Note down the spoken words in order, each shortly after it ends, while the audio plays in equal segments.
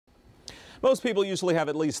Most people usually have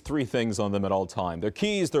at least 3 things on them at all time: their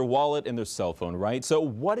keys, their wallet, and their cell phone, right? So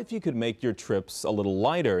what if you could make your trips a little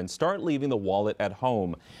lighter and start leaving the wallet at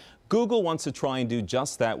home? Google wants to try and do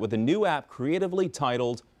just that with a new app creatively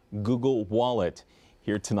titled Google Wallet.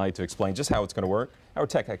 Here tonight to explain just how it's going to work, our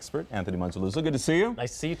tech expert, Anthony Mongeluzo. Good to see you.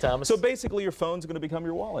 Nice to see you, Thomas. So basically your phone's going to become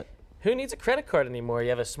your wallet. Who needs a credit card anymore? You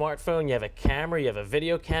have a smartphone, you have a camera, you have a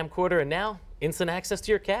video camcorder, and now instant access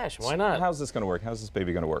to your cash. Why not? How's this going to work? How's this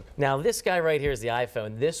baby going to work? Now, this guy right here is the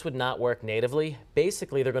iPhone. This would not work natively.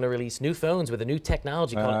 Basically, they're going to release new phones with a new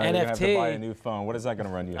technology called NFT. You're going to have to buy a new phone. What is that going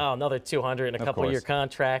to run you? Oh, another $200 in a couple-year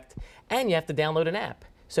contract. And you have to download an app.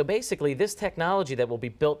 So basically, this technology that will be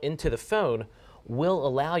built into the phone will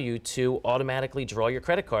allow you to automatically draw your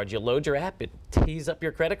credit card. You load your app, it tees up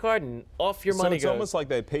your credit card, and off your money goes. So it's almost like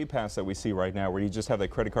that pay pass that we see right now, where you just have that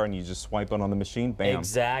credit card and you just swipe it on the machine, bam.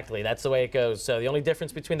 Exactly, that's the way it goes. So the only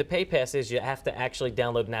difference between the pay pass is you have to actually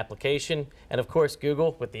download an application, and of course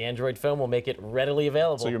Google, with the Android phone, will make it readily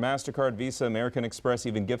available. So your MasterCard, Visa, American Express,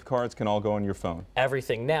 even gift cards can all go on your phone.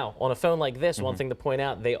 Everything. Now, on a phone like this, one thing to point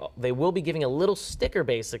out, they will be giving a little sticker,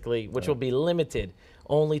 basically, which will be limited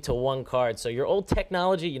only to 1 card. So your old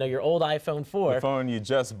technology, you know, your old iPhone 4. The phone you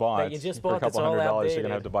just bought, for a couple $100, you're going to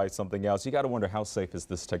have to buy something else. You got to wonder, how safe is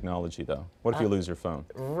this technology, though? What if you lose your phone?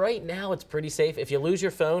 Right now, it's pretty safe. If you lose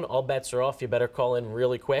your phone, all bets are off. You better call in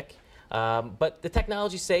really quick. But the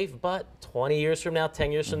technology's safe, but 20 years from now,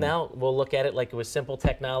 10 years from now, we'll look at it like it was simple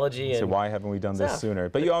technology. So why haven't we done this sooner?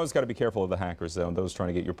 But you always got to be careful of the hackers, though, and those trying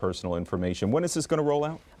to get your personal information. When is this going to roll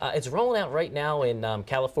out? It's rolling out right now in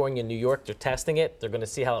California and New York. They're testing it. They're going to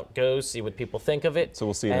see how it goes, see what people think of it. So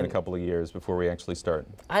we'll see it in a couple of years before we actually start.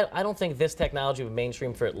 I don't think this technology will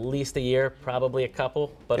mainstream for at least a year, probably a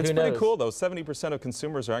couple, but who knows? It's pretty cool, though. 70% of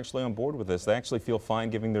consumers are actually on board with this. They actually feel fine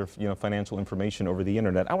giving their financial information over the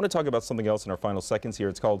internet. I want to talk about something else in our final seconds here.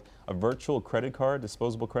 It's called a virtual credit card,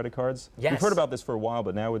 disposable credit cards. Yes. We've heard about this for a while,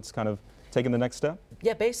 but now it's kind of taking the next step?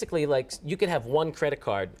 Yeah, basically, like, you could have 1 credit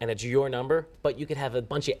card and it's your number, but you could have a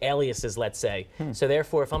bunch of aliases, let's say. So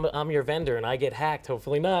therefore, if I'm your vendor and I get hacked,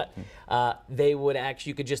 hopefully not,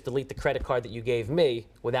 you could just delete the credit card that you gave me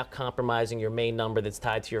without compromising your main number that's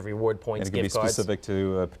tied to your reward points, and it gift can be cards. specific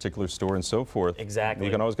to a particular store and so forth. Exactly.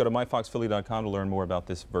 You can always go to myfoxphilly.com to learn more about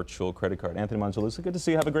this virtual credit card. Anthony Mongeluzo, good to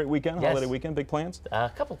see you. Have a great weekend, holiday weekend. Big plans? A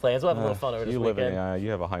couple plans. We'll have a little fun over this weekend. You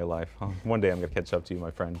have a high life. One day I'm going to catch up to you,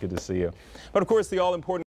 my friend. Good to see you. But of course, the all-important